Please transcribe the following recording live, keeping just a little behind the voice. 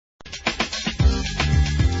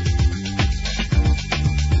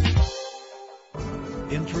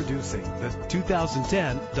Introducing the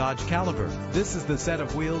 2010 Dodge Caliber. This is the set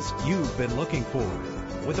of wheels you've been looking for.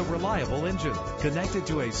 With a reliable engine connected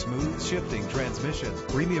to a smooth shifting transmission,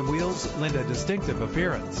 premium wheels lend a distinctive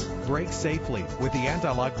appearance. Brake safely with the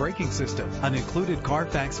anti-lock braking system. An included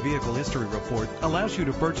Carfax vehicle history report allows you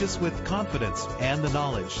to purchase with confidence and the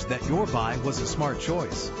knowledge that your buy was a smart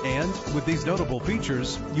choice. And with these notable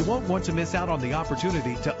features, you won't want to miss out on the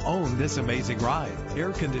opportunity to own this amazing ride.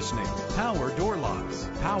 Air conditioning, power door locks,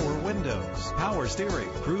 power windows, power steering,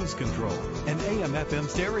 cruise control, an AM/FM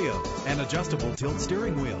stereo, and adjustable tilt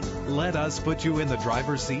steering wheel. Let us put you in the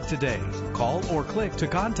driver's seat today. Call or click to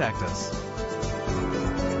contact us.